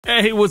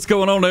Hey, what's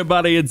going on,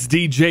 everybody? It's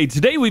DJ.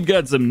 Today we've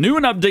got some new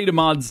and updated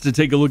mods to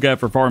take a look at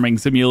for Farming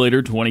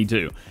Simulator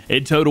 22.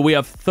 In total, we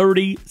have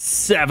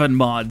 37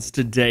 mods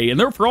today, and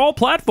they're for all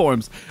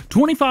platforms.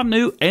 25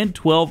 new and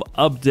 12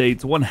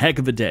 updates. One heck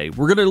of a day.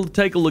 We're going to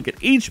take a look at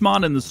each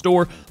mod in the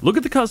store, look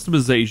at the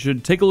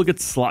customization, take a look at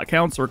slot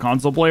counts for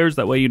console players.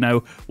 That way you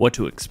know what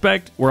to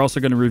expect. We're also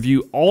going to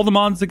review all the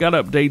mods that got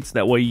updates.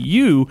 That way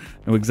you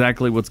know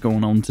exactly what's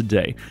going on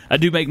today. I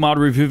do make mod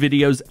review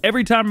videos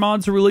every time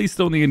mods are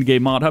released on the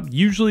in-game mod hub.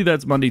 Usually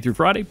that's Monday through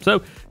Friday,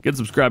 so get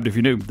subscribed if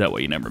you're new. That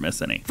way you never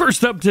miss any.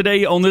 First up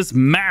today on this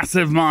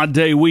massive mod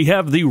day, we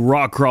have the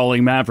rock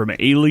crawling map from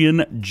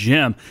Alien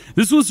Gem.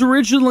 This was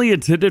originally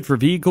intended for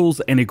vehicles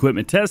and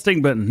equipment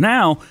testing, but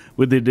now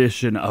with the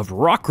addition of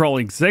rock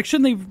crawling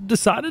section, they've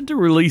decided to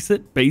release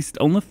it based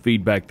on the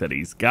feedback that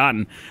he's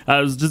gotten.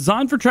 It was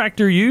designed for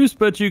tractor use,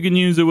 but you can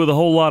use it with a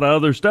whole lot of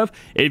other stuff.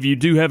 If you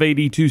do have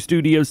 82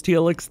 Studios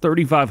TLX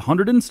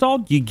 3500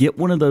 installed, you get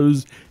one of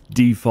those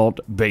default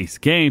base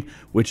game,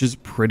 which is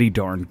pretty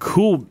darn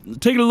cool.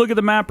 Taking a look at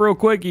the map real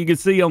quick, you can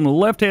see on the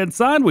left hand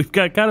side we've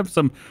got kind of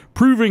some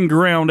proving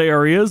ground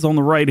areas. On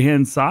the right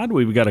hand side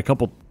we've got a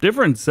couple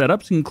different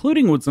setups,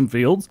 including with some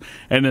fields,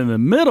 and in the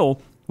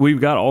middle we've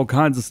got all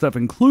kinds of stuff,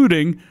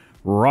 including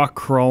rock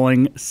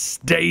crawling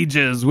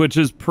stages, which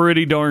is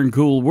pretty darn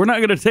cool. We're not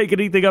going to take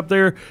anything up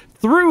there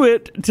through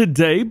it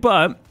today,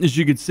 but as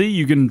you can see,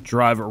 you can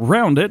drive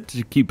around it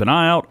to keep an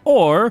eye out,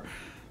 or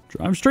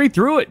drive straight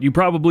through it. You've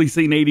probably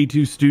seen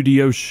 82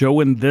 Studios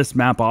showing this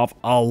map off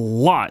a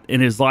lot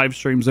in his live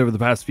streams over the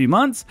past few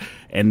months,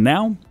 and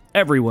now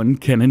everyone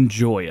can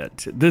enjoy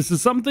it. This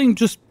is something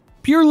just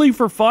purely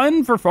for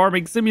fun for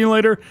Farming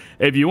Simulator.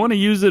 If you want to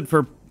use it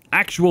for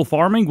actual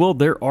farming, well,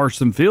 there are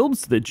some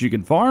fields that you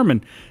can farm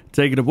and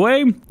take it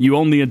away. You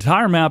own the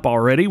entire map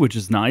already, which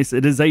is nice.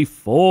 It is a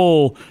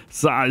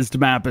full-sized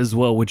map as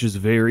well, which is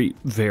very,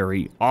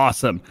 very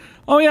awesome.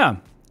 Oh yeah,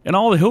 and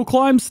all the hill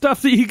climb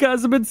stuff that you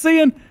guys have been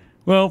seeing,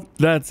 well,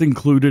 that's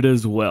included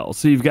as well.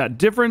 So you've got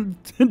different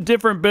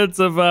bits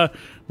of,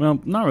 well,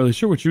 not really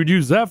sure what you would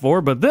use that for,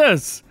 but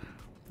this,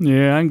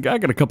 yeah, I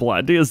got a couple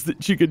ideas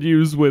that you could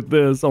use with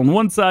this. On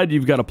one side,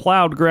 you've got a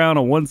plowed ground.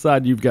 On one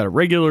side, you've got a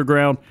regular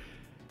ground.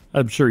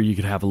 I'm sure you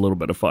could have a little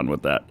bit of fun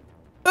with that.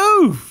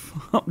 Oof!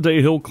 Update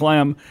hill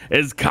climb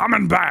is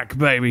coming back,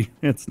 baby.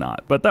 It's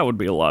not, but that would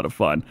be a lot of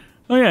fun.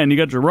 Oh yeah, and you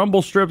got your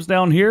rumble strips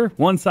down here,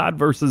 one side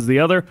versus the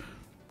other.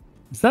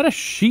 Is that a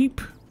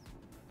sheep?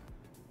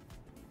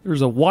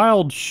 There's a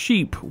wild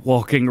sheep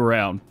walking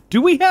around.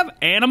 Do we have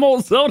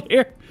animals out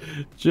here?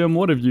 Jim,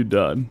 what have you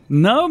done?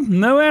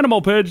 No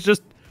animal pigs,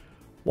 just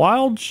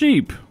wild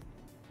sheep.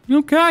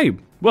 Okay.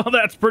 Well,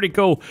 that's pretty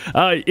cool.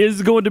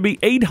 Is going to be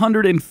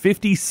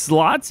 850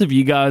 slots if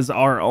you guys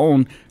are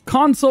on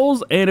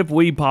consoles. And if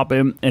we pop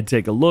in and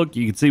take a look,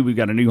 you can see we've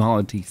got a new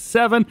Holland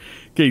T7,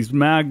 Case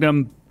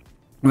Magnum.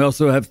 We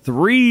also have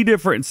 3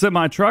 different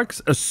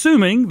semi-trucks,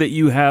 assuming that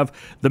you have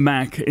the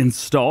Mac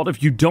installed.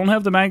 If you don't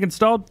have the Mac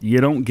installed, you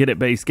don't get it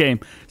base game.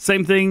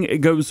 Same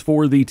thing goes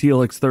for the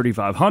TLX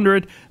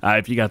 3500.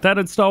 If you got that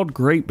installed,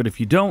 great, but if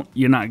you don't,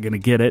 you're not going to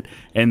get it.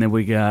 And then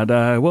we got,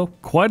 well,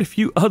 quite a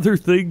few other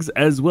things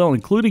as well,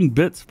 including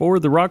bits for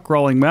the rock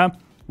crawling map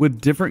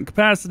with different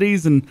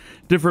capacities and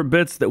different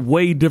bits that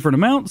weigh different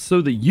amounts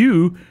so that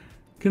you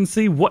can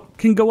see what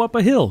can go up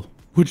a hill,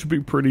 which would be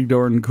pretty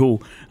darn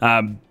cool.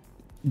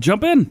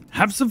 Jump in,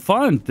 have some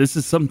fun. This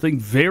is something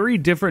very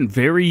different,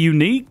 very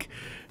unique,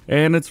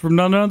 and it's from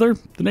none other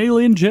than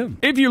Alien Gem.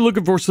 If you're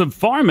looking for some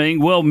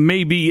farming, well,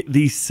 maybe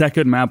the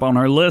second map on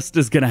our list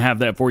is going to have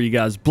that for you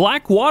guys.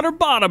 Blackwater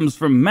Bottoms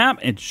from Map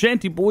and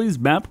Shanty Boys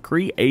Map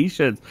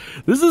Creations.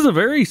 This is a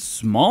very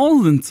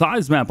small in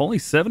size map, only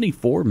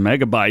 74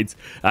 megabytes.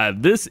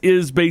 This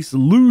is based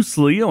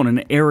loosely on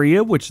an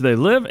area which they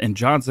live in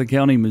Johnson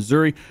County,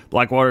 Missouri.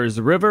 Blackwater is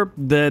a river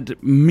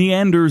that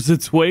meanders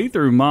its way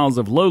through miles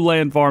of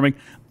lowland farming,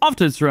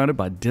 often surrounded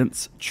by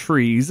dense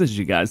trees, as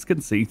you guys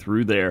can see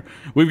through there.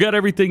 We've got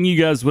everything you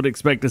guys would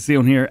expect to see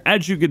on here.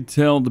 As you can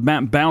tell, the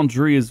map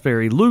boundary is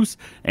very loose,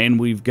 and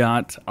we've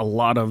got a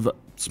lot of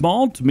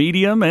small to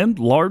medium and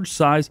large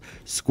size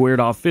squared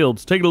off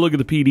fields. Taking a look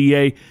at the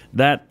PDA,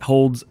 that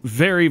holds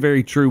very,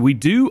 very true. We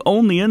do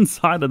own the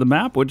inside of the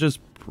map, which is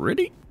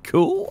pretty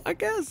cool, I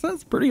guess.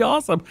 That's pretty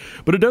awesome.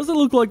 But it doesn't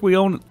look like we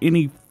own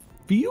any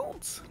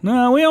fields.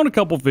 No, we own a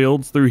couple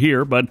fields through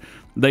here, but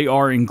they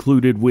are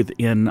included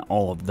within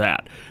all of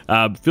that.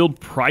 Field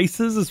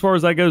prices, as far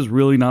as that goes,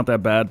 really not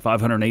that bad.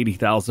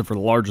 $580,000 for the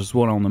largest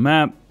one on the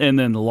map, and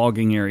then the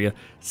logging area,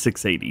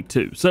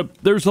 $682,000. So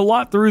there's a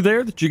lot through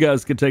there that you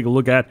guys could take a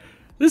look at.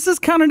 This is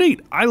kind of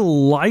neat. I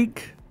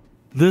like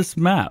this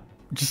map.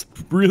 Just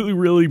really,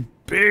 really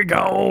big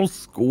old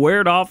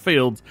squared off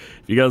fields.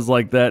 If you guys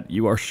like that,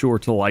 you are sure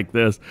to like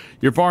this.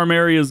 Your farm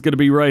area is going to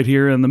be right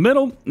here in the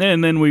middle,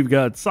 and then we've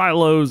got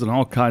silos and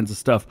all kinds of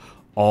stuff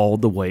all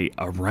the way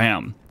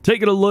around.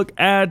 taking a look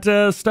at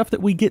stuff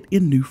that we get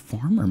in new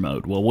farmer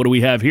mode. Well, what do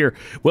we have here?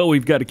 Well,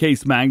 we've got a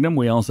Case Magnum.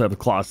 We also have a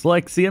Claas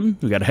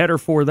Lexium. We've got a header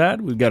for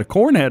that. We've got a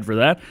corn head for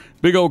that.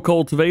 Big old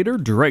cultivator,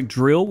 direct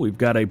drill. We've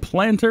got a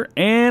planter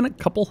and a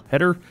couple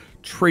header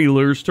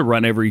trailers to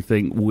run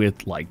everything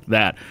with like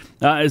that.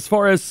 As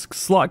far as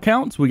slot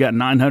counts, we got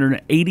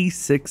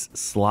 986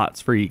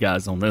 slots for you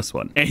guys on this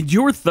one. And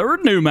your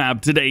third new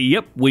map today,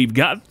 yep, we've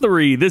got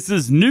 3. This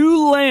is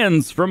New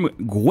Lands from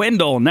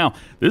Gwendol. Now,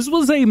 this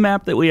was a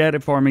map that we had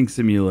at Farming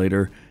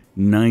Simulator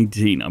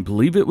 19. I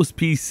believe it was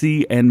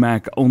PC and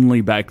Mac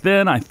only back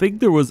then. I think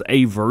there was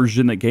a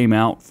version that came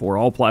out for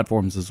all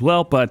platforms as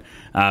well, but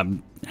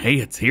hey,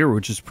 it's here,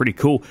 which is pretty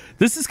cool.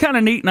 This is kind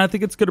of neat, and I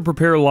think it's going to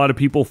prepare a lot of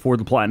people for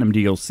the Platinum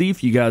DLC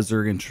if you guys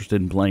are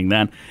interested in playing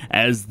that,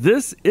 as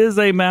this is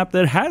a map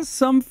that has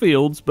some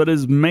fields, but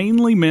is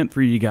mainly meant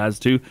for you guys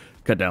to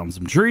cut down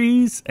some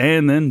trees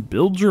and then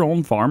build your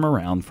own farm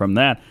around from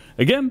that.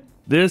 Again,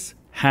 this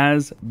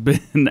has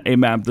been a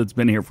map that's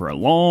been here for a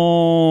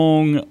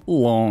long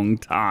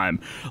time.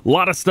 A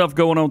lot of stuff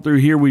going on through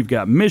here. We've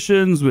got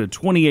missions with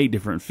 28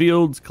 different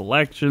fields,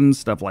 collections,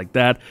 stuff like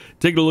that.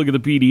 Take a look at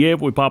the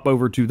PDF. We pop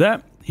over to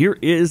that. Here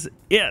is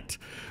it.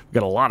 We've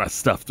got a lot of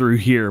stuff through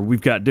here.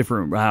 We've got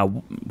different, I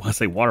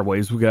say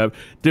waterways. We've got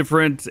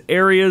different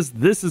areas.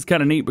 This is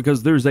kind of neat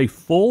because there's a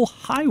full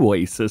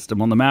highway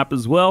system on the map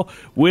as well,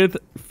 with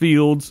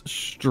fields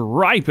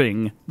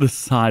striping the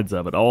sides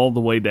of it all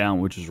the way down,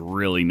 which is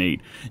really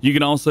neat. You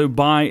can also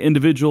buy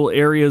individual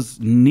areas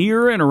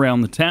near and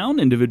around the town,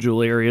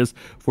 individual areas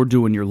for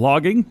doing your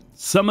logging.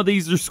 Some of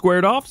these are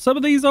squared off. Some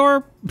of these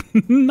are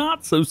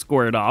not so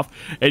squared off.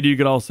 And you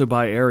can also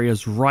buy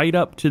areas right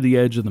up to the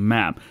edge of the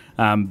map.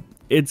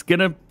 It's going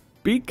to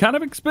be kind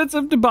of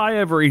expensive to buy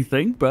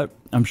everything, but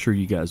I'm sure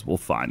you guys will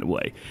find a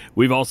way.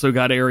 We've also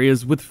got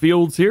areas with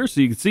fields here.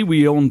 So you can see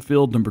we own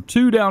field number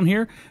 2 down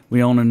here.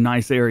 We own a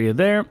nice area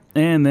there,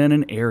 and then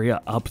an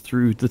area up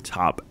through the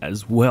top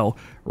as well,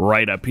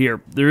 right up here.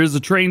 There is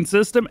a train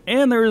system,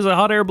 and there is a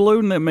hot air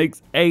balloon that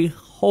makes a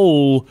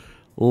whole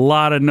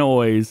lot of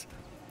noise.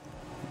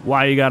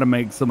 Why you gotta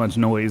make so much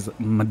noise,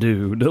 my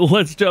dude?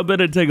 Let's jump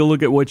in and take a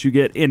look at what you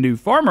get into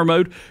farmer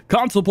mode.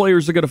 Console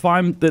players are gonna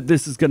find that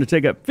this is gonna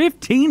take up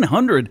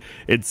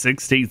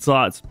 1,516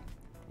 slots.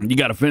 You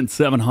got a Fence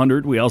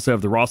 700. We also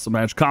have the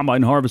Rosselmatch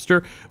Combine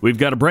Harvester. We've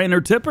got a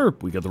Brander Tipper.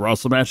 We got the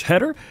Rosselmatch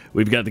Header.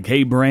 We've got the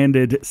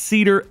K-branded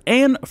Seeder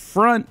and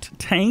Front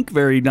Tank.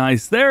 Very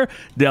nice there.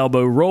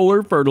 Dalbo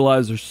Roller,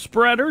 Fertilizer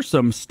Spreader,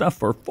 some stuff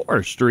for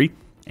forestry,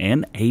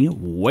 and a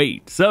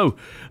weight. So,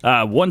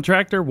 one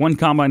tractor, one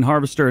combine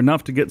harvester,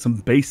 enough to get some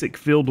basic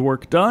field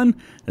work done,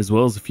 as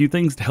well as a few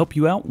things to help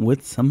you out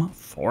with some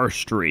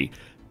forestry.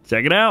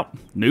 Check it out,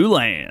 New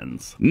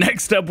Lands.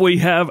 Next up, we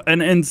have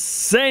an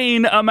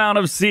insane amount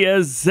of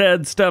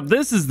CSZ stuff.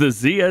 This is the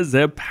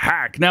CSZ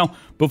Pack. Now,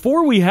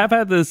 before we have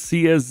had the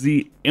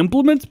CSZ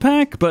Implements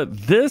Pack, but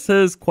this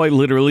is quite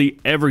literally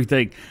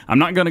everything. I'm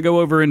not going to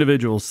go over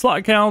individual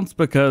slot counts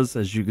because,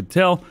 as you could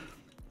tell,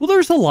 well,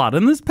 there's a lot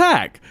in this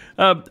pack.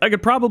 I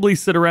could probably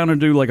sit around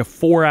and do like a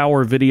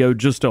 4-hour video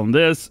just on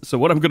this. So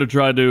what I'm going to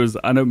try to do is,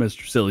 I know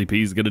Mr. Silly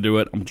P is going to do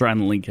it. I'm trying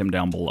to link him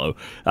down below.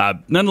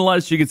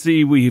 Nonetheless, you can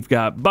see we've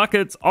got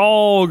buckets,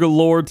 all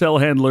galore,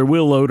 telehandler,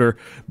 wheel loader,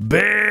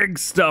 big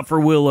stuff for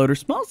wheel loader,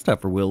 small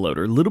stuff for wheel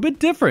loader, a little bit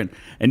different.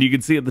 And you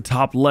can see at the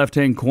top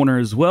left-hand corner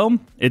as well,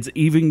 it's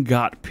even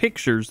got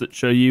pictures that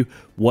show you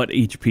what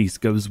each piece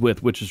goes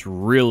with, which is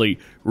really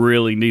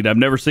neat. I've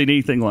never seen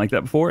anything like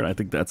that before, and I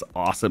think that's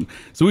awesome.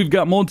 So we've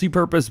got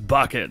multi-purpose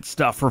bucket,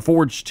 stuff for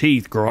forged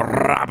teeth,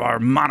 grabber,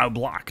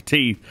 monoblock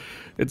teeth.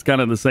 It's kind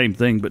of the same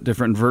thing, but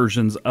different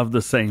versions of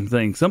the same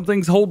thing. Some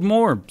things hold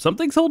more, some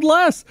things hold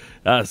less.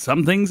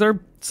 Some things are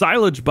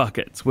silage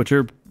buckets, which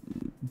are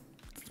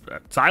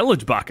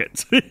silage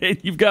buckets.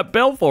 You've got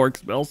bell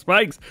forks, bell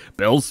spikes,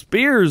 bell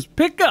spears,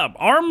 pickup,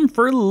 arm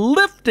for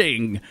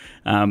lifting,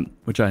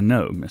 which I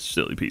know Miss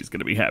Silly P is going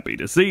to be happy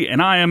to see,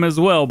 and I am as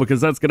well, because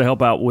that's going to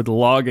help out with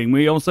logging.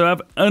 We also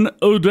have an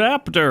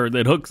adapter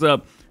that hooks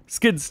up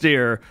skid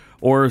steer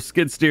or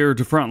skid steer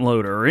to front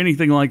loader or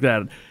anything like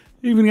that.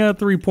 Even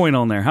got a 3-point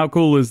on there. How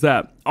cool is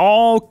that?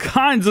 All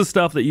kinds of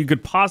stuff that you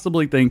could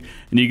possibly think,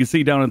 and you can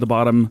see down at the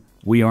bottom,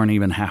 we aren't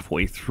even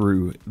halfway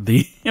through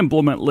the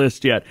implement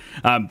list yet.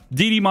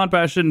 DD Mod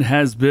Passion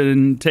has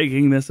been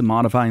taking this and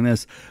modifying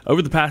this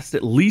over the past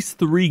at least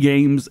 3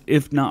 games,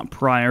 if not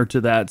prior to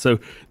that. So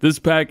this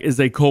pack is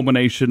a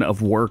culmination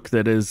of work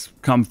that has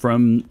come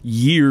from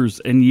years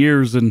and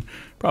years, and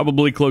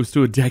probably close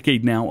to a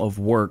decade now of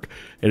work.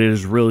 And it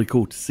is really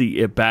cool to see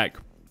it back.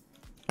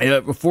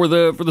 For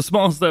the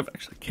small stuff,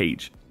 actually,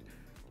 cage.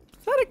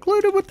 Is that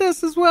included with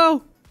this as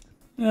well?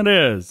 It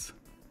is.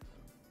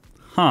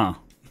 Huh.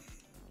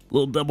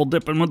 Little double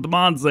dipping with the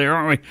mods there,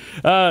 aren't we?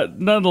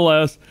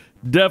 Nonetheless,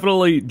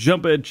 definitely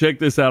jump in, check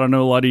this out. I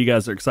know a lot of you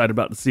guys are excited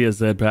about the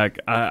CSZ pack.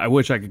 I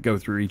wish I could go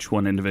through each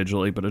one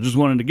individually, but I just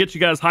wanted to get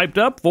you guys hyped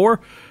up for,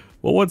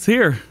 well, what's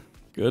here.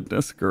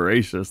 Goodness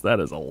gracious, that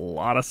is a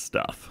lot of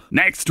stuff.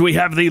 Next, we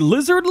have the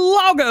Lizard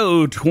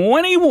Logo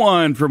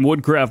 21 from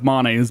Woodcraft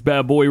Modding. This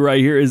bad boy right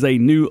here is a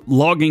new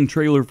logging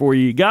trailer for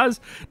you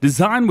guys.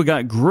 Design, we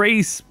got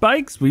gray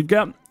spikes, we've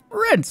got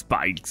red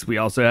spikes. We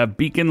also have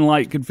beacon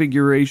light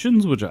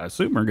configurations, which I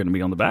assume are going to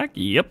be on the back.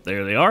 Yep,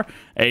 there they are.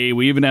 Hey,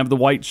 we even have the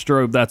white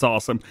strobe. That's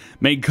awesome.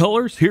 Make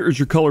colors. Here is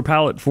your color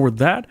palette for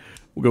that.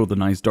 We'll go with a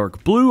nice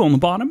dark blue on the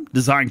bottom.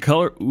 Design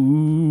color.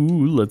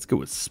 Ooh, let's go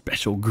with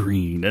special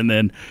green. And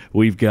then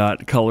we've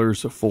got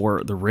colors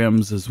for the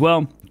rims as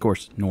well. Of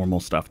course, normal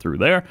stuff through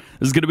there.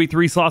 This is going to be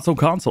 3 slots on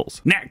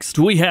consoles. Next,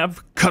 we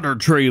have Cutter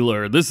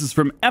Trailer. This is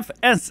from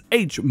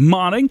FSH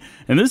Modding,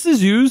 and this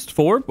is used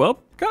for,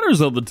 well,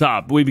 cutters on the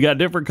top. We've got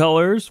different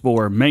colors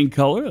for main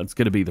color. That's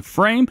going to be the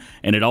frame,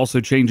 and it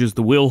also changes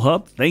the wheel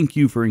hub. Thank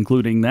you for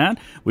including that.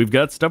 We've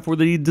got stuff for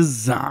the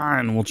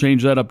design. We'll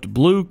change that up to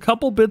blue.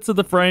 Couple bits of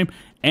the frame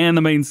and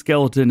the main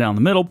skeleton down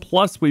the middle.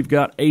 Plus, we've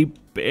got a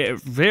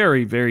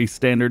very, very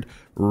standard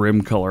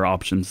rim color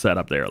option set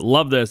up there.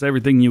 Love this.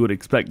 Everything you would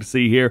expect to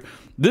see here.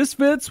 This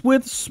fits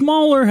with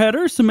smaller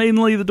headers, so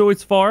mainly the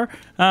Deutz Fahr,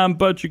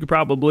 but you could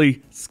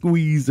probably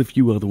squeeze a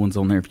few other ones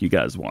on there if you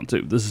guys want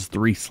to. This is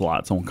 3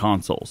 slots on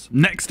consoles.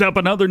 Next up,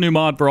 another new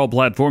mod for all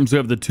platforms. We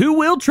have the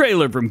 2-wheel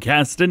trailer from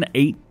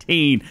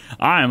Kasten.80.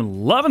 I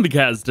am loving the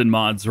Kasten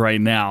mods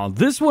right now.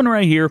 This one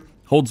right here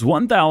holds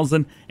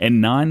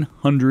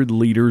 1,900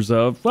 liters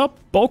of, well,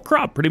 bulk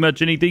crop. Pretty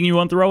much anything you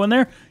want to throw in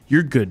there,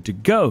 you're good to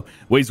go.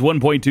 Weighs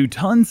 1.2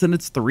 tons, and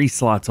it's 3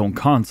 slots on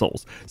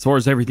consoles. As far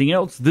as everything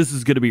else, this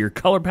is going to be your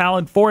color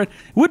palette for it.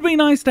 It would be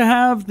nice to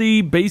have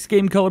the base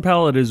game color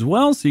palette as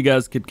well, so you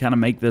guys could kind of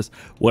make this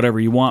whatever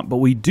you want. But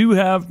we do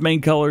have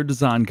main color,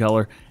 design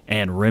color,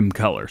 and rim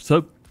color. So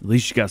at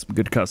least you got some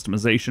good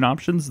customization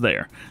options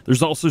there.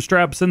 There's also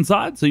straps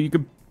inside, so you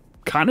could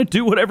kind of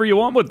do whatever you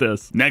want with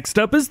this. Next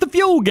up is the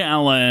fuel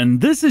gallon.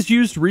 This is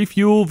used to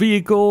refuel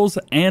vehicles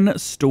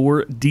and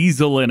store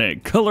diesel in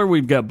it. Color,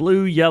 we've got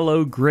blue,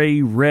 yellow,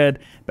 gray, red,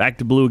 back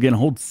to blue again.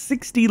 Holds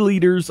 60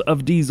 liters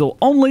of diesel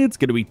only. It's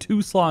going to be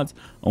 2 slots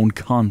on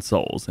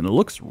consoles, and it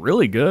looks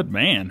really good,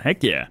 man.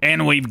 Heck yeah.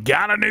 And we've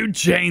got a new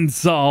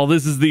chainsaw.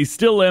 This is the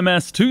Stihl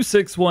MS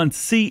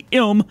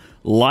 261CM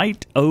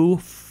Light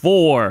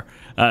 04.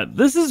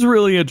 This is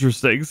really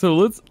interesting.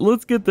 So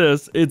let's get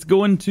this. It's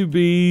going to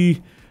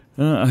be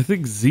I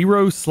think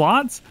 0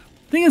 slots.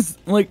 Thing is,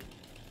 like,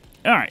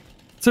 all right.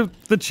 So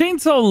the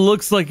chainsaw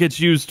looks like it's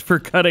used for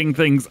cutting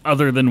things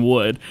other than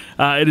wood.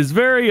 It is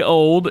very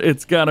old.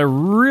 It's got a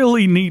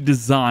really neat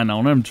design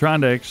on it. I'm trying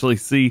to actually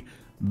see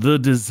the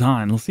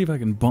design. Let's see if I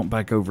can bump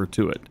back over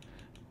to it.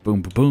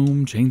 Boom, boom,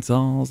 boom.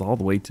 Chainsaws all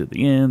the way to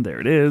the end.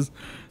 There it is.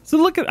 So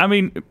look at, I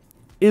mean,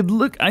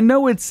 I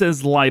know it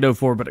says Light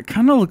 04, but it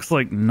kind of looks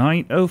like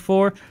Night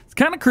 04. It's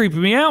kind of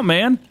creeping me out,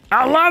 man.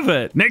 I love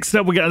it. Next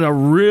up, we got a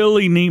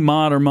really neat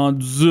mod from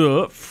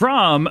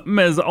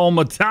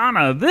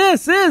Mesoamatana.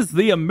 This is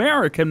the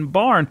American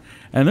barn,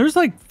 and there's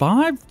like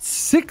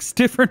 5-6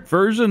 different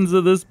versions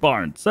of this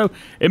barn. So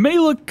it may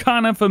look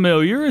kind of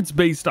familiar. It's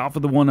based off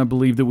of the one I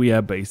believe that we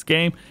have base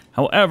game.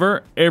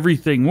 However,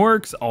 everything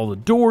works. All the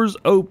doors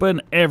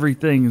open.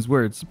 Everything is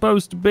where it's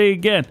supposed to be.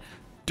 Again,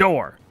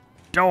 door.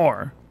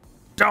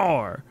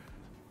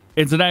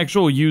 It's an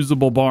actual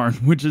usable barn,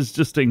 which is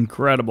just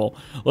incredible.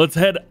 Let's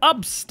head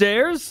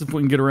upstairs. If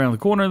we can get around the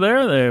corner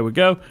there. There we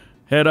go.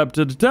 Head up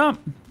to the top.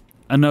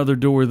 Another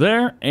door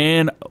there.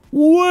 And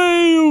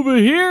way over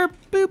here,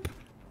 boop,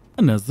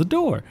 another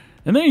door.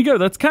 And there you go.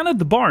 That's kind of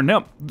the barn.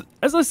 Now,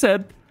 as I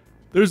said,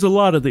 there's a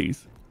lot of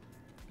these.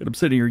 And I'm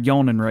sitting here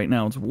yawning right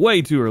now. It's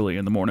way too early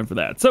in the morning for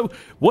that. So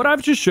what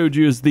I've just showed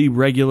you is the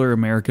regular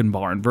American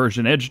barn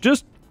version.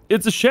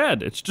 It's a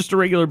shed. It's just a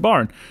regular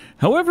barn.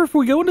 However, if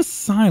we go into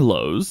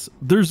silos,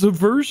 there's a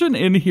version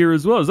in here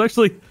as well. There's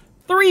actually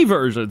 3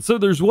 versions. So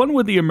there's one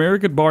with the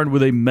American barn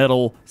with a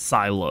metal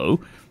silo.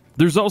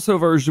 There's also a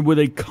version with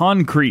a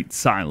concrete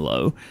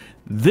silo.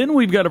 Then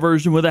we've got a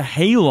version with a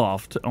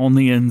hayloft on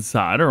the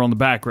inside, or on the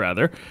back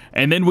rather.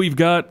 And then we've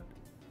got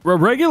a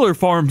regular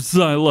farm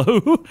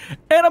silo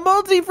and a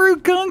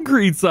multi-fruit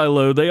concrete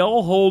silo. They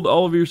all hold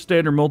all of your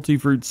standard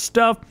multi-fruit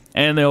stuff,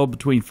 and they hold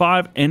between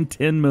 5 and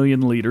 10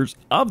 million liters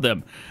of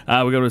them.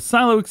 We go to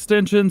silo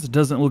extensions. It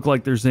doesn't look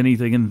like there's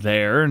anything in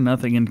there,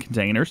 nothing in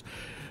containers.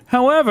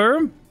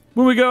 However,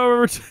 when we go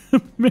over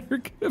to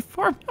American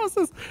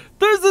farmhouses,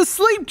 there's a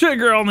sleep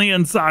trigger on the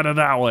inside of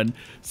that one.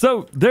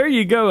 So there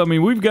you go. I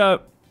mean, we've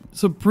got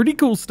some pretty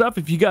cool stuff.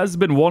 If you guys have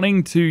been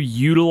wanting to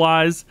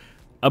utilize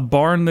a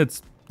barn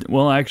that's,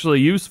 well,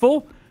 actually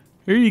useful,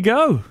 here you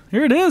go.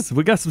 Here it is.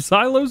 We got some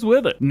silos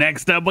with it.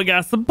 Next up, we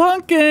got some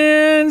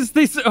pumpkins.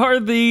 These are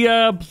the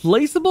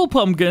Placeable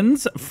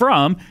Pumpkins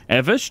from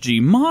FSG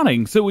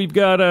Modding. So we've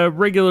got a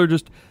regular,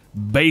 just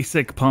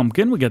basic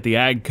pumpkin. We got the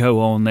Agco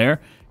on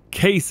there.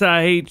 Case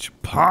IH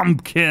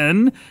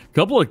Pumpkin, a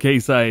couple of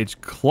Case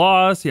IH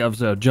Cloths. You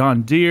have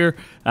John Deere.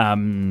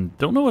 Don't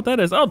know what that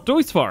is. Oh,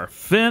 Doisfar,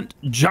 Fent,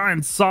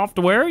 Giant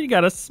Software. You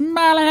got a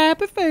smiley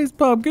happy face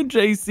pumpkin,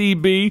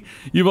 JCB.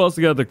 You've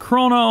also got the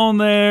Krona on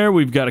there.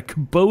 We've got a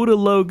Kubota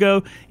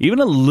logo, even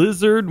a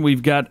lizard.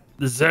 We've got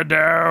the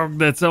Z-Dog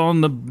that's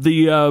on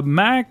the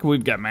Mac.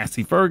 We've got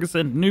Massey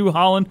Ferguson, New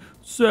Holland,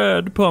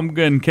 said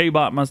pumpkin.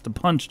 K-Bot must have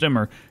punched him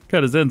or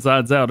cut his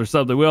insides out or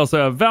something. We also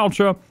have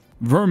Valtra,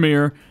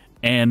 Vermeer,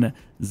 and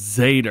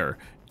Zader.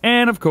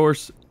 And of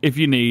course, if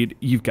you need,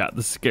 you've got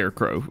the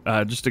Scarecrow.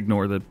 Just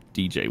ignore the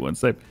DJ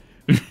ones.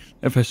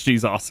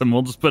 FSG's awesome.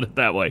 We'll just put it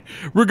that way.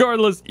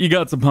 Regardless, you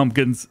got some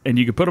pumpkins, and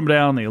you can put them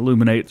down. They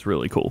illuminate. It's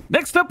really cool.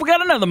 Next up, we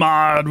got another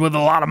mod with a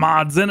lot of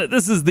mods in it.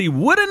 This is the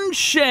wooden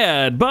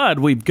shed, but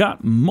we've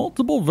got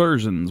multiple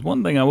versions.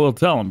 One thing I will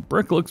tell them,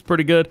 brick looks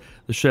pretty good.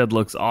 The shed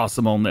looks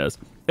awesome on this.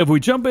 If we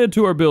jump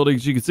into our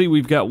buildings, you can see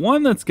we've got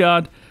one that's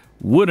got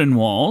wooden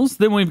walls.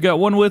 Then we've got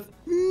one with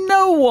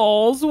no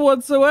walls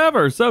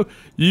whatsoever. So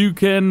you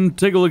can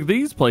take a look at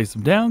these, place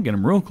them down, get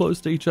them real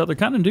close to each other,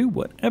 kind of do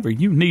whatever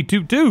you need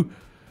to do.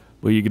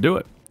 Well, you can do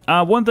it.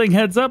 One thing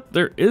heads up,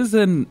 there is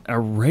a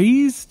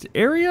raised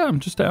area. I'm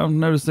just out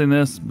noticing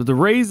this, but the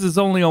raise is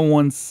only on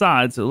one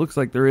side, so it looks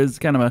like there is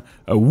kind of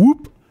a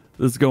whoop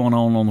that's going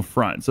on the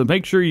front. So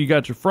make sure you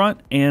got your front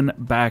and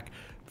back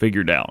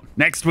figured out.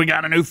 Next, we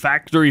got a new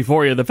factory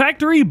for you. The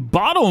factory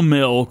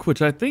Bottlemilk,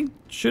 which I think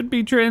should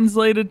be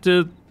translated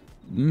to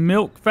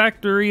milk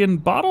factory in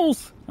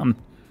bottles.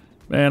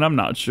 Man, I'm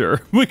not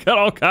sure. We got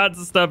all kinds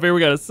of stuff here. We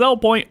got a sell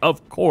point,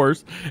 of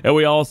course, and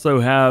we also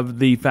have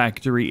the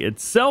factory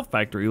itself.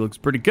 Factory looks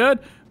pretty good.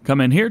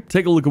 Come in here,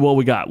 take a look at what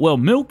we got. Well,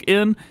 milk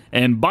in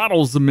and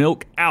bottles of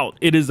milk out.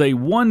 It is a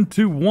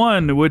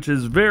 1-to-1, which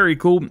is very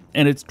cool,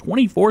 and it's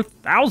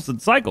 24,000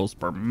 cycles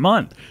per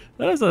month.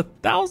 That is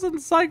 1,000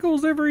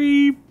 cycles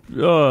every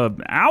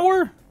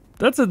hour.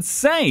 That's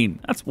insane.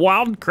 That's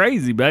wild and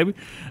crazy, baby.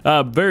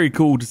 Very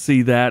cool to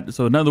see that.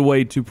 So another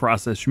way to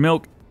process your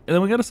milk. And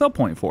then we got a sell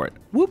point for it.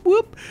 Whoop,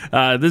 whoop.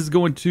 This is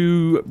going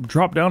to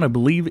drop down, I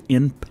believe,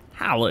 in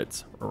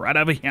pallets right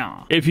over here.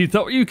 If you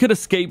thought you could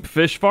escape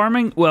fish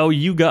farming, well,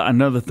 you got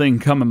another thing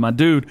coming, my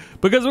dude,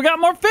 because we got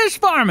more fish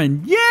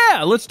farming.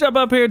 Yeah, let's jump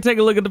up here and take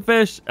a look at the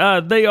fish.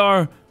 They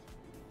are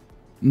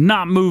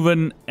not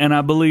moving, and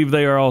I believe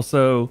they are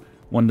also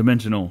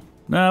one-dimensional.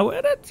 No,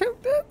 this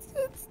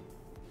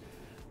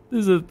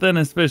is the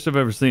thinnest fish I've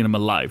ever seen in my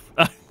life.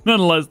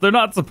 Nonetheless, they're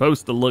not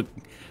supposed to look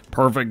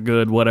perfect,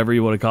 good, whatever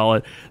you want to call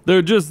it.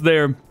 They're just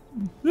there.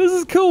 This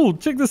is cool.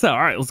 Check this out.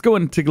 All right, let's go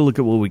ahead and take a look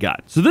at what we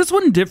got. So this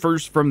one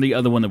differs from the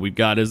other one that we've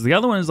got. The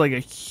other one is like a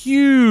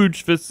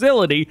huge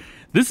facility.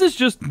 This is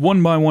just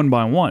 1 by 1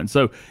 by 1.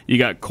 So you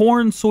got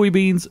corn,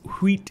 soybeans,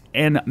 wheat,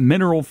 and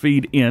mineral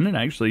feed in. It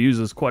actually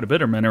uses quite a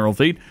bit of mineral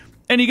feed.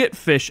 And you get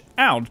fish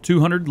out,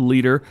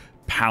 200-liter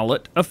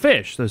pallet of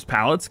fish. Those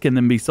pallets can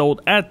then be sold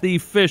at the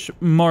fish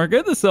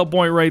market. The sell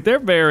point right there,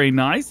 very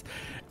nice.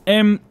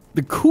 And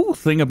the cool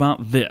thing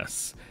about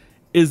this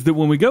is that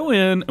when we go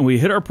in and we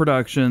hit our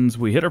productions,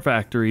 we hit our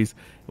factories,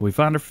 and we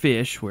find our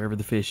fish, wherever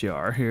the fish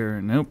are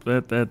here. Nope,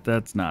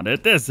 that's not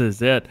it. This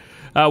is it.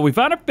 We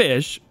find our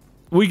fish.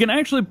 We can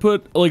actually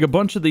put like a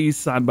bunch of these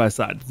side by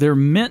side. They're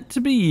meant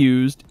to be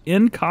used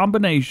in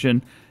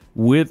combination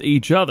with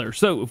each other.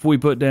 So if we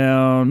put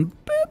down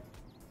beep,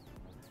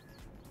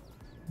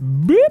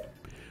 beep,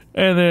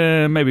 and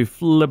then maybe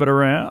flip it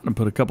around and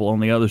put a couple on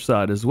the other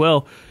side as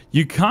well,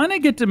 you kind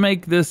of get to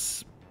make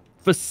this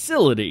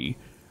facility,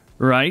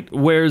 right?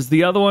 Whereas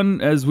the other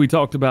one, as we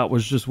talked about,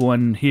 was just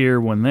one here,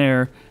 one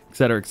there,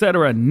 etc.,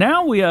 etc.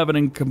 Now we have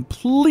a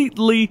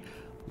completely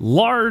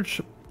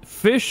large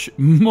fish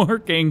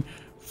marking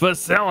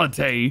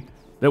facility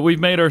that we've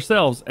made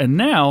ourselves. And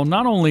now,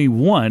 not only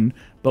one,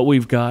 but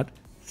we've got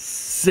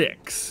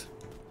 6.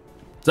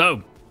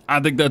 So, I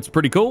think that's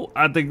pretty cool.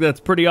 I think that's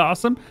pretty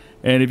awesome.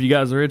 And if you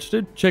guys are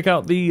interested, check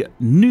out the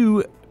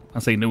new, I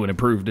say new and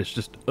improved, it's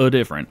just a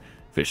different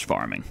fish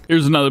farming.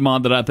 Here's another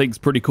mod that I think is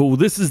pretty cool.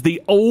 This is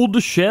the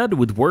old shed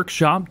with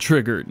workshop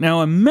trigger.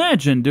 Now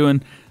imagine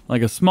doing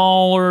like a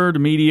smaller to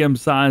medium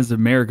sized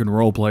American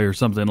roleplay or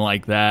something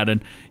like that,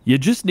 and you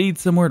just need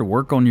somewhere to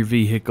work on your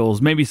vehicles,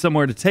 maybe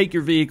somewhere to take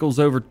your vehicles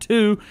over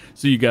to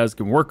so you guys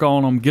can work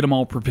on them, get them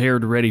all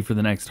prepared, ready for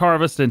the next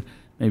harvest, and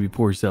maybe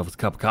pour yourself a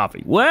cup of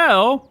coffee.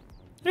 Well,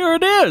 here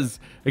it is.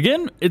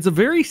 Again, it's a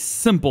very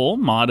simple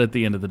mod at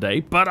the end of the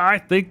day, but I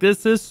think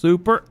this is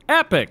super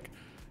epic.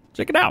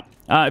 Check it out.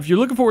 If you're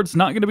looking for it, it's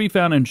not going to be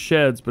found in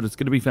sheds, but it's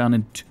going to be found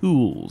in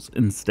tools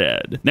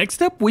instead.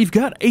 Next up, we've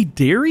got a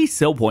dairy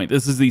sell point.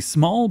 This is the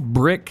small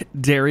brick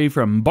dairy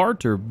from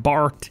Barter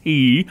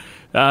Barty.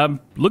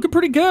 Looking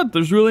pretty good.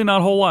 There's really not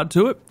a whole lot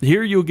to it.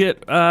 Here you'll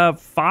get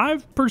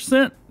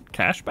 5%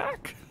 cash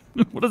back.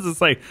 What does it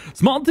say?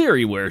 Small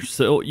dairy where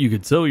so you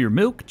could sell your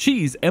milk,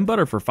 cheese, and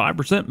butter for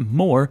 5%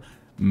 more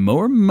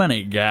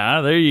money,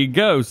 guy. There you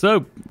go.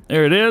 So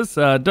there it is.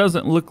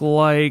 Doesn't look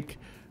like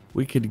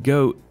we could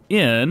go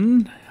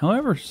in.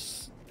 However,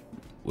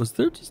 was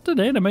there just an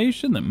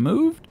animation that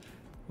moved?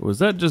 Or was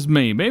that just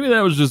me? Maybe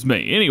that was just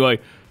me. Anyway,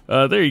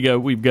 there you go.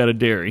 We've got a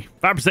dairy.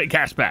 5%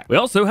 cash back. We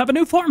also have a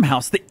new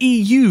farmhouse, the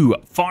EU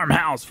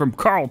Farmhouse from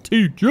Carl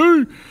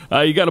TG.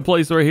 You got a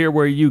place right here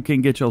where you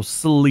can get your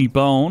sleep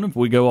on. If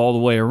we go all the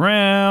way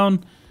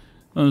around,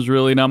 there's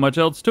really not much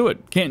else to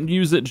it. Can't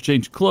use it to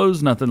change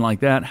clothes, nothing like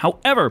that.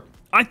 However,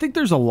 I think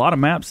there's a lot of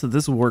maps that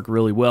this will work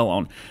really well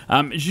on.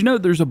 As you know,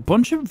 there's a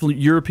bunch of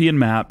European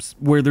maps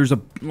where there's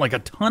like a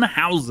ton of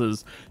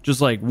houses,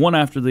 just like one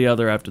after the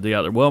other after the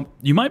other. Well,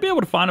 you might be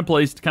able to find a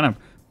place to kind of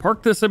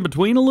park this in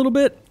between a little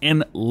bit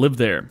and live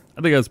there.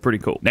 I think that's pretty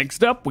cool.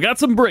 Next up, we got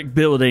some brick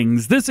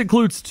buildings. This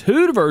includes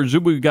two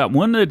diversions. We've got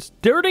one that's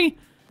dirty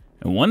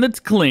and one that's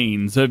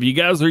clean. So if you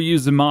guys are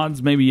using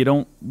mods maybe you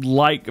don't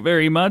like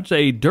very much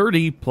a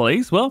dirty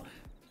place, well,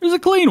 there's a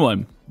clean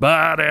one.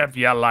 But if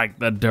you like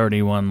the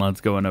dirty one,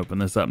 let's go and open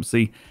this up and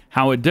see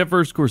how it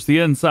differs. Of course, the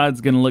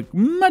inside's going to look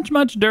much,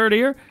 much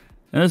dirtier.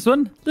 And this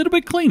one, a little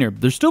bit cleaner.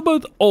 They're still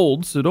both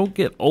old, so don't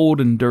get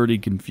old and dirty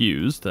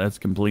confused. That's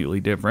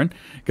completely different.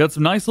 Got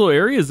some nice little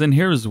areas in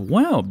here as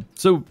well.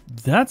 So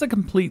that's a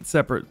complete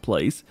separate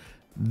place.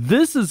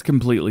 This is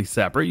completely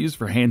separate, used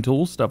for hand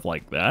tools, stuff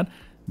like that.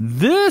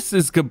 This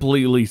is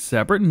completely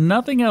separate,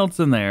 nothing else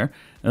in there.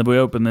 And if we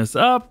open this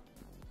up,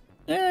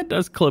 it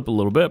does clip a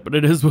little bit, but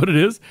it is what it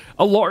is.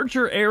 A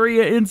larger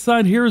area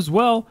inside here as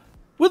well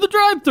with a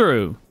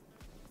drive-through.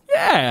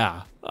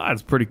 Yeah. Oh,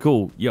 that's pretty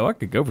cool. Yo, I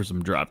could go for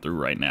some drive-through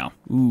right now.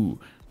 Ooh,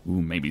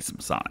 maybe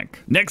some Sonic.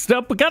 Next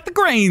up, we got the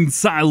grain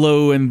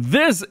silo, and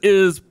this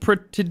is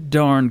pretty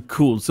darn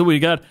cool. So we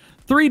got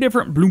 3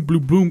 different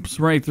bloops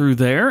right through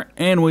there,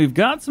 and we've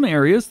got some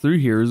areas through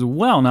here as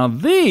well. Now,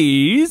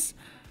 these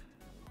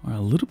are a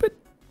little bit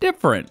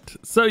different.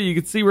 So you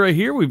can see right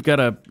here, we've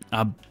got a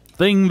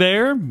thing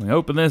there. We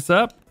open this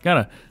up.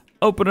 Gotta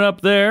open it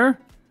up there.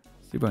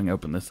 See if I can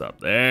open this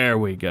up. There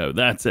we go.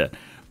 That's it.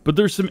 But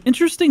there's some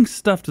interesting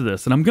stuff to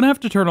this, and I'm going to have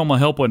to turn on my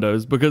help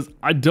windows because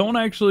I don't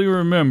actually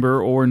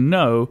remember or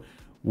know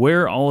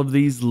where all of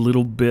these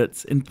little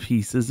bits and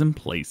pieces and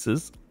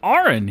places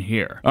are in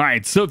here. All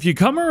right, so if you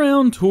come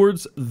around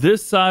towards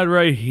this side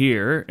right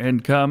here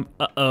and come,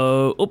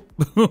 oh,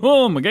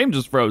 my game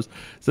just froze.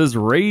 It says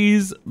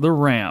raise the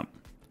ramp.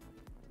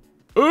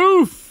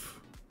 Oof.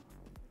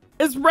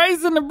 It's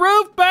raising the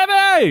roof,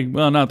 baby.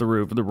 Well, not the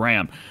roof, the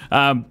ramp.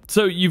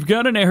 So you've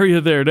got an area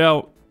there.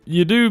 Now,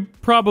 you do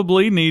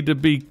probably need to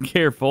be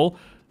careful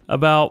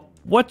about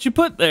what you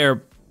put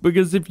there,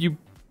 because if you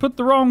put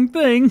the wrong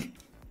thing,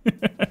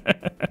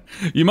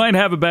 you might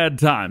have a bad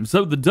time.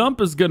 So the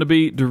dump is going to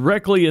be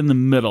directly in the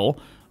middle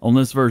on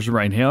this version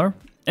right here,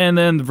 and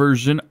then the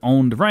version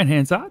on the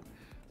right-hand side,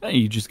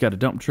 you just got a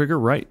dump trigger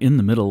right in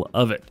the middle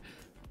of it.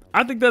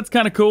 I think that's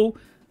kind of cool.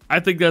 I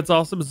think that's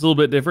awesome. It's a little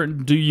bit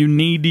different. Do you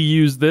need to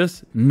use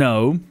this?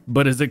 No.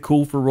 But is it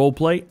cool for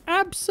roleplay?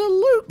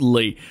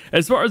 Absolutely.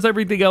 As far as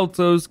everything else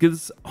goes,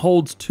 this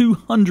holds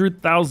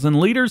 200,000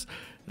 liters.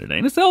 It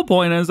ain't a sell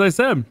point, as I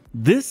said.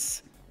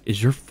 This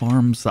is your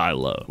farm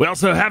silo. We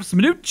also have some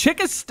new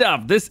chicken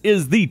stuff. This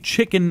is the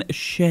chicken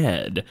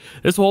shed.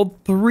 This will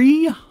hold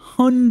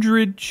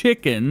 300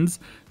 chickens.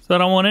 So I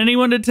don't want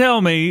anyone to tell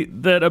me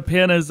that a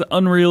pen is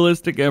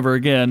unrealistic ever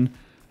again,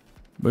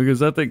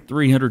 because I think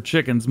 300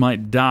 chickens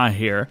might die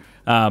here.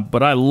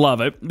 But I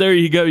love it. There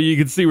you go. You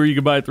can see where you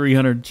can buy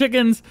 300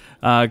 chickens.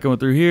 Going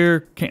through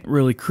here. Can't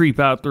really creep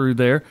out through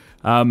there.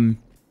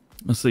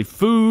 Let's see.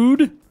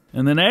 Food.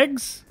 And then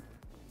eggs.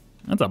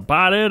 That's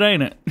about it,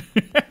 ain't it?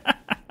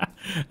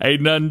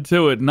 Ain't nothing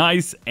to it.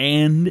 Nice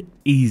and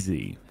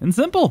easy. And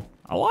simple.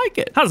 I like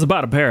it. How's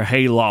about a pair of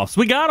Haylofts?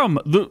 We got them.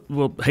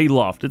 Well,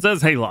 Hayloft. It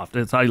says Hayloft.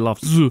 It's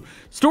Hayloft.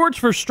 Storage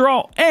for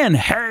straw and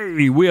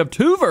hay. We have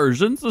 2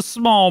 versions. A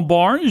small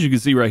barn, as you can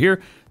see right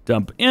here.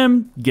 Dump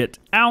in, get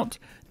out.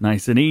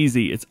 Nice and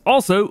easy. It's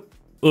also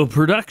a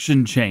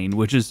production chain,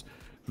 which is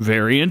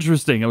very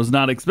interesting. I was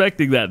not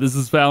expecting that. This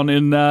is found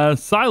in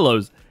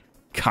silos.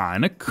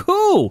 Kind of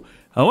cool.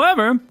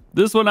 However,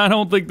 this one, I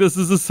don't think this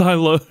is a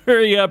silo or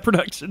a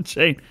production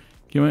chain.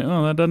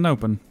 Oh, that doesn't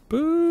open.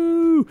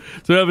 Boo!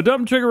 So we have a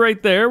dump trigger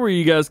right there where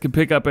you guys can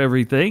pick up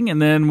everything.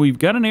 And then we've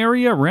got an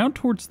area around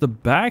towards the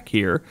back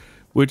here,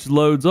 which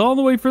loads all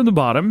the way from the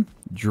bottom,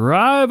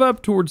 drive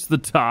up towards the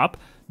top,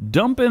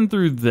 dump in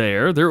through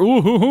there. There are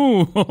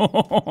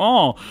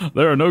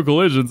no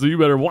collisions, so you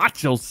better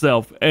watch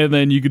yourself. And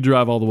then you can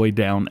drive all the way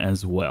down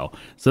as well.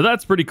 So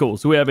that's pretty cool.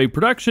 So we have a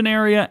production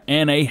area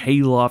and a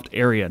hayloft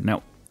area.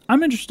 Now,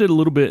 I'm interested a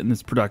little bit in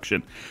this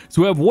production.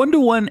 So we have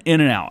 1-to-1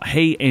 in and out,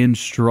 hay and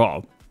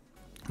straw,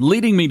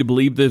 leading me to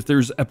believe that if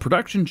there's a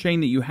production chain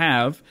that you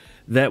have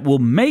that will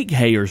make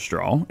hay or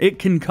straw, it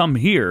can come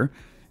here.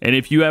 And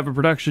if you have a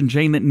production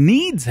chain that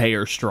needs hay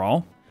or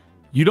straw,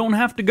 you don't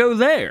have to go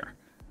there.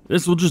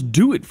 This will just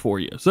do it for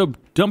you. So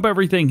dump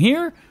everything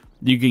here.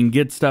 You can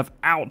get stuff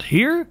out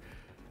here.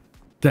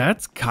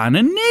 That's kind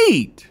of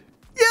neat.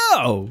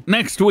 Yo!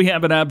 Next, we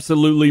have an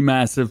absolutely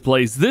massive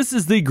place. This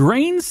is the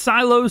grain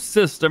silo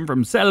system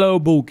from Selo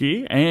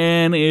Bulky,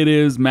 and it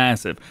is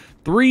massive.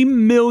 3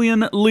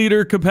 million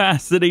liter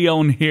capacity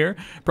on here.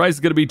 Price is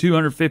going to be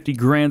 250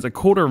 grand,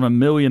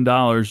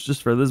 $250,000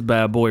 just for this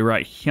bad boy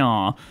right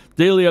here.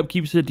 Daily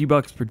upkeep's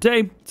 $50 per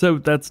day, so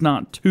that's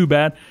not too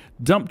bad.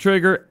 Dump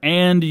trigger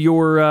and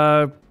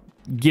your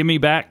gimme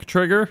back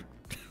trigger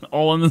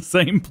all in the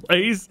same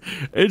place.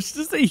 It's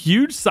just a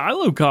huge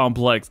silo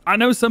complex. I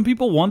know some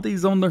people want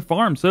these on their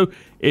farm, so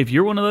if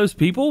you're one of those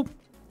people,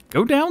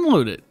 go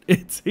download it.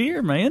 It's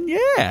here, man.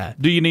 Yeah.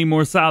 Do you need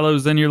more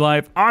silos in your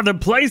life? Are the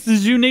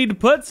places you need to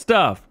put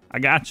stuff? I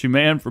got you,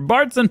 man. From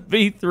Bison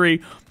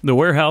V3, the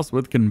warehouse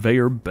with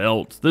conveyor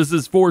belts. This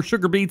is for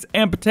sugar beets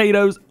and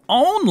potatoes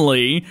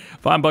only.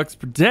 $5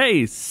 per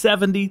day,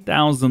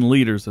 70,000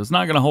 liters. So it's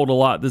not going to hold a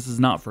lot. This is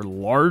not for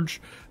large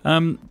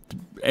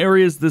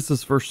areas. This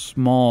is for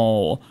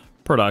small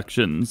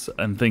productions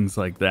and things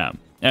like that.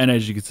 And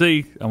as you can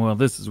see, well,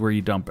 this is where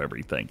you dump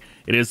everything.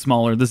 It is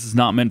smaller. This is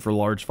not meant for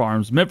large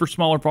farms, meant for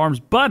smaller farms,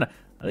 but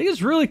I think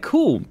it's really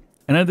cool.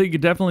 And I think it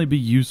could definitely be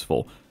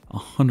useful.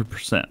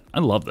 100%. I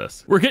love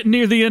this. We're getting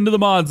near the end of the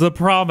mods, I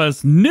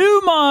promise.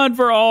 New mod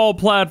for all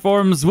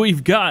platforms.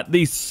 We've got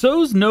the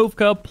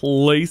Sosnovka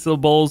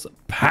Placeables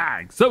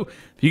Pack. So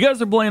if you guys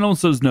are playing on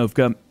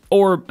Sosnovka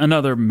or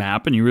another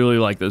map and you really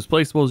like those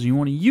placeables and you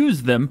want to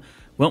use them,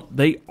 well,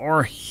 they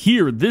are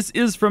here. This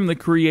is from the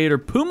creator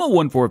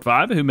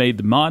Puma145, who made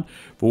the mod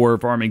for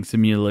Farming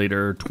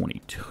Simulator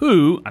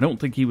 22. I don't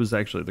think he was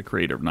actually the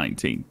creator of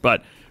 19,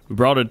 but we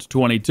brought it to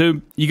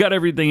 22. You got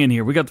everything in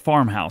here. We got the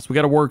farmhouse. We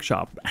got a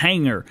workshop,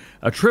 hanger,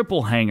 a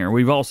triple hanger.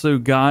 We've also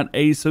got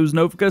a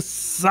Sosnovka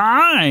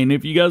sign.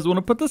 If you guys want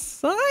to put the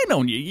sign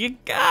on you, you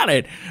got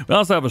it. We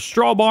also have a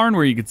straw barn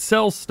where you could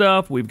sell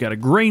stuff. We've got a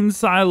grain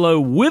silo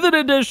with an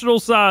additional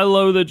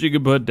silo that you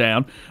can put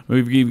down.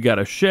 We've got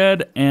a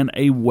shed and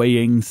a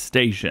weighing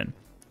station.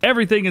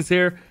 Everything is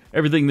here.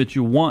 Everything that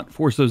you want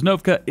for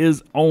Sosnovka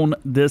is on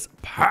this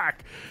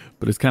pack,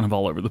 but it's kind of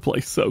all over the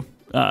place. So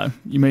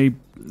you may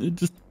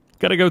just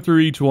gotta go through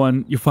each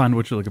one. You'll find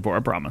what you're looking for, I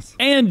promise.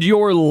 And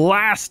your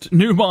last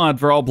new mod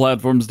for all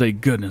platforms day.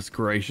 Goodness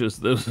gracious,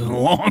 this is a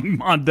long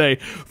mod day.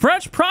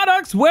 Fresh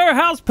Products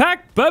Warehouse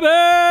Pack,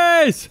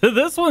 babies!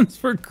 This one's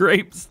for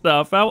grape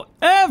stuff.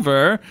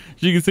 However,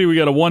 as you can see, we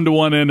got a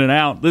 1-to-1 in and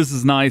out. This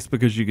is nice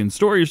because you can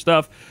store your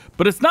stuff,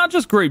 but it's not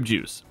just grape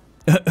juice.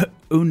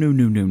 Oh,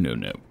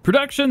 no.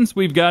 Productions,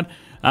 we've got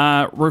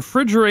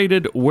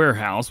refrigerated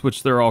warehouse,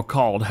 which they're all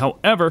called.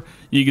 However,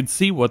 you can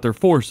see what they're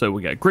for. So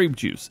we got grape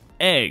juice,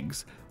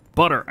 eggs,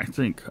 butter, I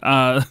think,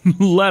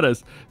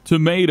 lettuce,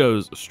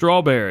 tomatoes,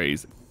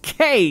 strawberries,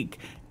 cake,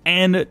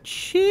 and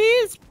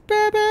cheese,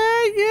 baby.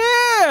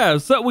 Yeah.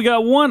 So we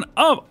got one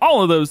of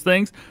all of those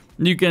things.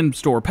 You can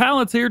store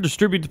pallets here,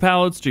 distribute the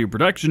pallets to your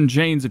production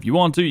chains if you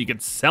want to. You can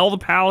sell the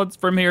pallets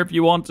from here if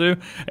you want to.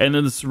 And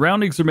then the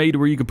surroundings are made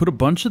where you can put a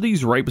bunch of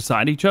these right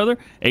beside each other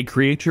and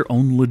create your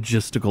own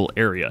logistical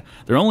area.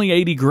 They're only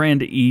 80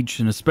 grand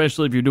each, and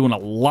especially if you're doing a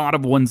lot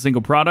of one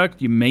single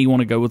product, you may want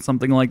to go with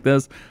something like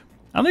this.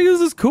 I think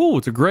this is cool.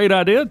 It's a great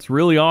idea. It's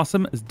really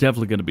awesome. It's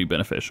definitely going to be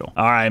beneficial.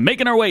 All right,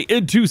 making our way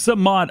into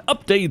some mod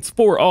updates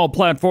for all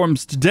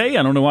platforms today.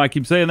 I don't know why I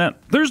keep saying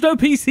that. There's no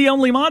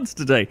PC-only mods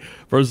today.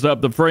 First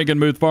up, the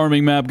Frankenmuth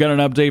Farming Map got an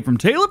update from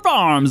Taylor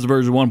Farms,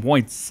 version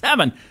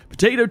 1.7.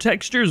 Potato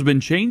texture has been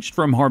changed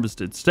from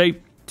harvested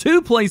state.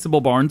 2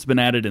 placeable barns have been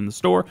added in the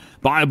store.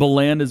 Viable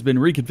land has been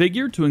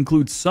reconfigured to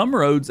include some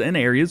roads and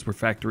areas where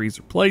factories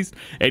are placed,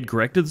 and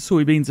corrected the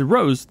soybeans and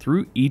rows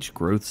through each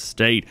growth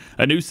state.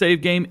 A new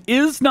save game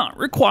is not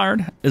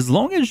required as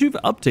long as you've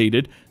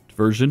updated to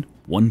version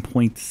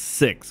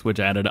 1.6, which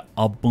added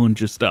a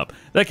bunch of stuff.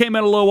 That came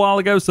out a little while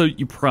ago, so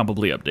you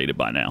probably updated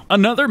by now.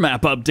 Another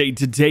map update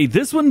today.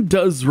 This one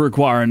does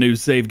require a new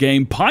save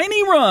game,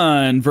 Piney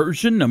Run,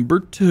 version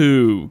number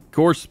 2. Of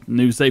course,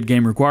 new save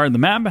game required. The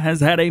map has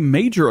had a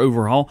major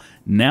overhaul,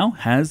 now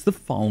has the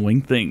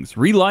following things.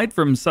 Relight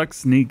from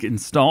Sucksneak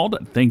installed.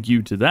 Thank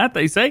you to that,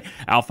 they say.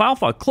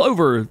 Alfalfa,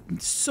 clover,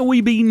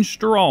 soybean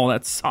straw.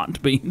 That's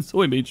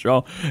soybean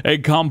straw.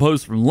 And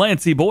compost from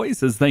Lancey Boy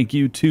says thank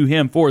you to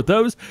him for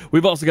those.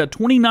 We've also got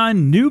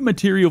 29 new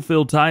material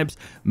field types.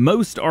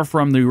 Most are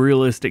from the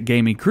Realistic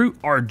Gaming crew,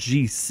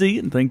 RGC,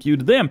 and thank you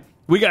to them.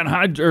 We got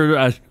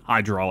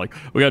hydraulic.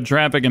 We got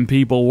traffic and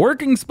people.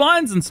 Working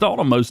spines installed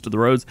on most of the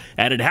roads.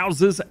 Added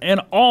houses,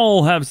 and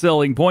all have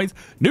selling points.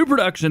 New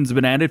productions have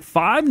been added.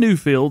 5 new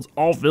fields.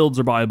 All fields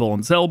are buyable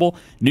and sellable.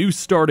 New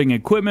starting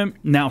equipment.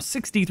 Now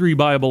 63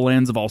 buyable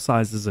lands of all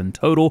sizes in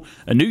total.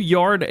 A new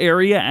yard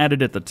area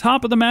added at the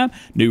top of the map.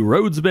 New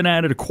roads have been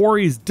added.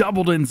 Quarries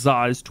doubled in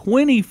size.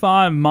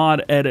 25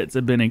 mod edits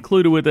have been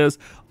included with this.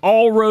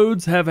 All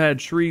roads have had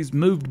trees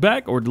moved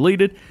back or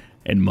deleted,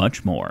 and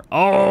much more.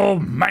 Oh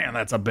man,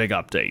 that's a big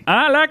update.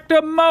 I like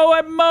to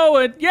mow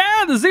it.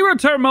 Yeah, the Zero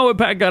Turn Mow-IT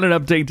Pack got an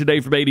update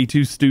today from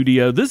 82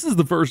 Studio. This is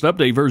the first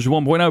update, version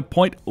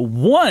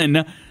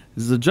 1.0.1.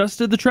 This has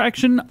adjusted the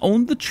traction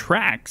on the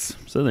tracks.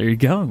 So there you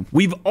go.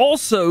 We've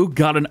also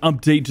got an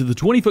update to the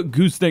 20-foot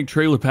Gooseneck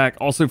trailer pack,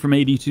 also from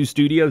 82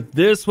 Studio.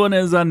 This one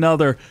is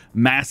another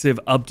massive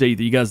update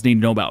that you guys need to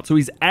know about. So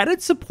he's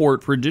added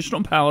support for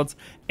additional pallets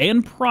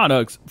and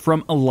products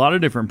from a lot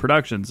of different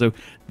productions. So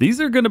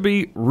these are going to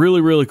be really,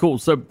 really cool.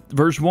 So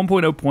version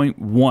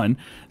 1.0.1,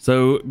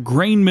 so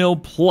Grain Mill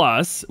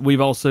Plus.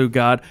 We've also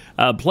got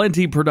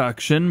Plenty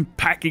Production,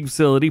 Packing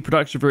Facility,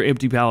 production for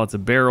empty pallets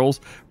and barrels,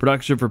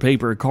 production for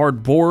paper and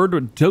cardboard,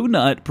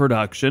 donut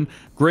production,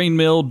 Grain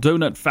Mill,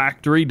 Donut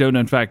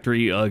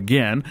Factory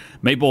again,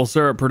 maple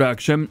syrup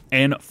production,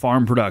 and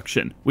farm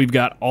production. We've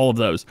got all of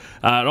those.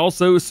 It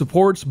also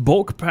supports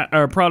bulk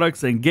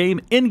products and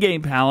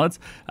in-game pallets.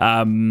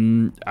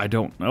 I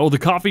don't know, the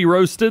coffee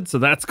roasted, so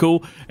that's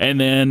cool. And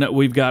then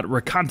we've got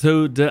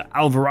Recanto de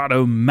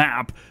Alvarado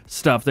map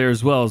stuff there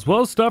as well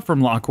as stuff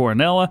from La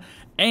Coronella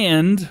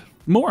and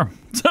more.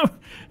 So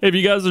if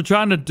you guys are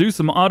trying to do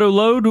some auto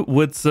load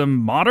with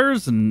some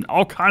modders and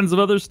all kinds of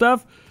other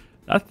stuff,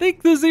 I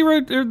think the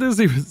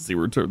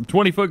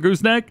 20-foot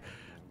gooseneck,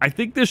 I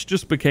think this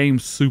just became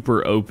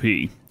super OP,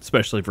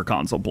 especially for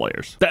console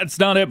players. That's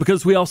not it,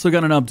 because we also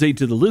got an update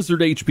to the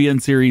Lizard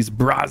HPN series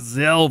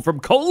Brazil from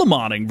Cola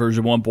Modding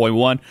version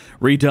 1.1,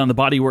 redone the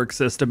bodywork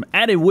system,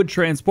 added wood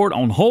transport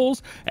on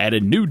holes,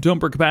 added new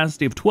dumper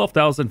capacity of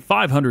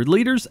 12,500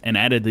 liters, and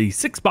added the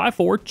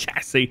 6x4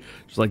 chassis,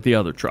 just like the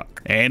other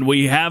truck. And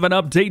we have an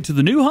update to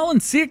the New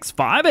Holland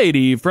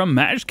CX5.80 from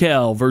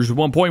Mashkel version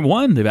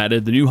 1.1. They've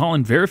added the New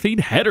Holland Verifeed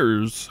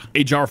headers.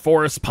 HR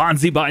Forest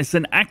Ponsse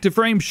Bison Active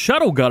Frame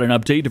Shuttle got an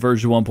update to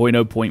version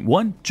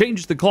 1.0.1,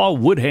 changed the claw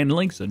wood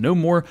handling, so no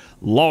more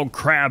log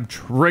crab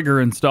trigger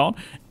installed,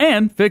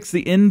 and fix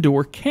the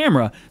indoor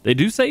camera. They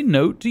do say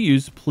note to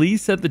use,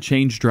 please set the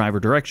change driver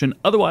direction,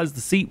 otherwise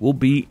the seat will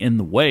be in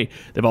the way.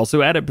 They've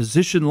also added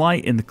position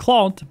light in the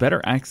claw to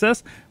better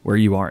access where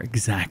you are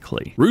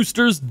exactly.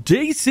 Rooster's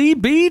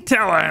JCB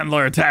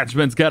Telehandler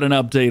Attachments got an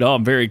update. Oh,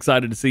 I'm very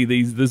excited to see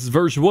these. This is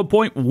version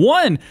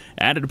 1.1.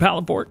 Added a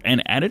pallet fork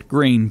and added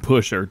grain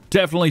pusher.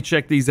 Definitely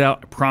check these out.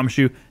 I promise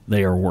you,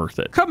 they are worth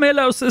it.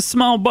 Camilos'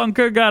 small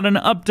bunker got an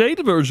update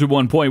to version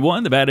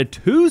 1.1. They've added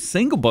 2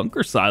 single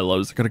bunker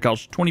silos. It's going to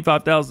cost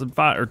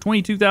 $25,000 or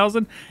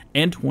 $22,000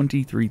 and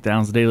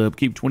 $23,000 daily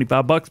upkeep,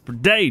 $25 per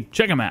day.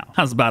 Check them out.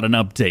 How's about an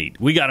update?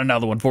 We got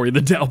another one for you.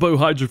 The Dalbo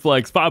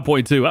Hydroflex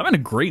 5.2. I'm in a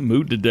great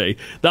mood today.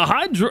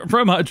 The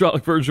from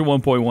Hydraulic version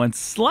 1.1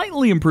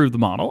 slightly improved the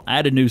model,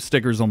 added new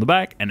stickers on the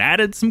back, and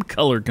added some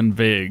color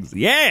configs.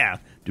 Yeah!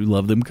 Do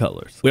love them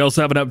colors. We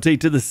also have an update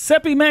to the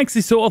Seppi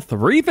Maxi Soil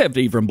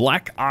 350 from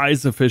Black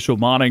Eyes Official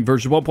Modding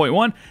version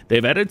 1.1.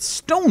 They've added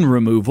stone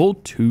removal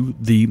to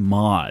the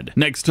mod.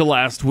 Next to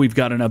last, we've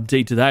got an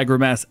update to the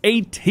Agromass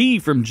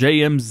AT from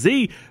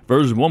JMZ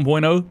version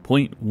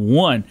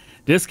 1.0.1.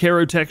 Disc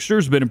harrow texture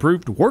has been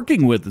improved,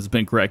 working width has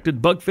been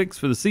corrected, bug fix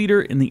for the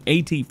seeder in the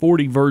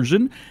AT40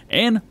 version,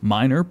 and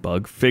minor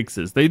bug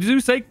fixes. They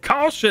do say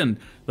caution,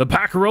 the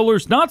packer roller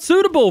is not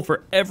suitable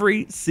for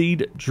every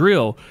seed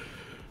drill,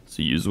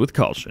 so use with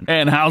caution.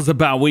 And how's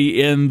about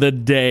we end the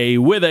day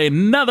with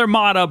another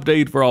mod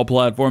update for all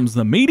platforms,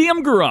 the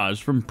Medium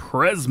Garage from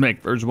Presmic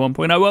version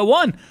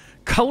 1.0.1.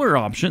 Color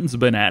options have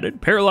been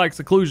added, parallax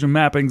occlusion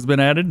mapping has been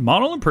added,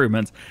 model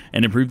improvements,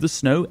 and improved the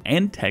snow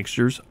and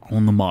textures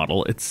on the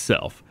model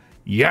itself.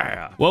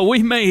 Yeah! Well,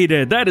 we made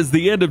it. That is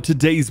the end of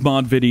today's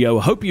mod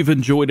video. Hope you've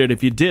enjoyed it.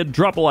 If you did,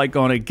 drop a like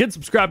on it. Get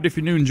subscribed if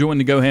you're new and join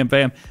the DjGoHam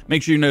fam.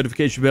 Make sure your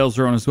notification bells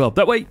are on as well.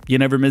 That way, you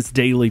never miss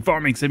daily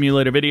farming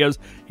simulator videos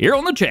here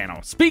on the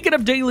channel. Speaking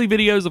of daily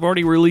videos, I've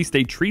already released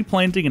a tree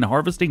planting and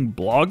harvesting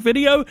blog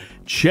video.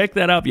 Check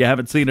that out if you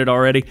haven't seen it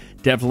already.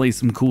 Definitely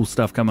some cool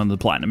stuff coming in the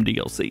Platinum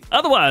DLC.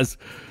 Otherwise,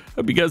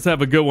 hope you guys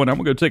have a good one. I'm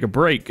going to go take a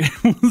break.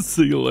 We'll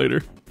see you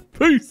later.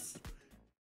 Peace!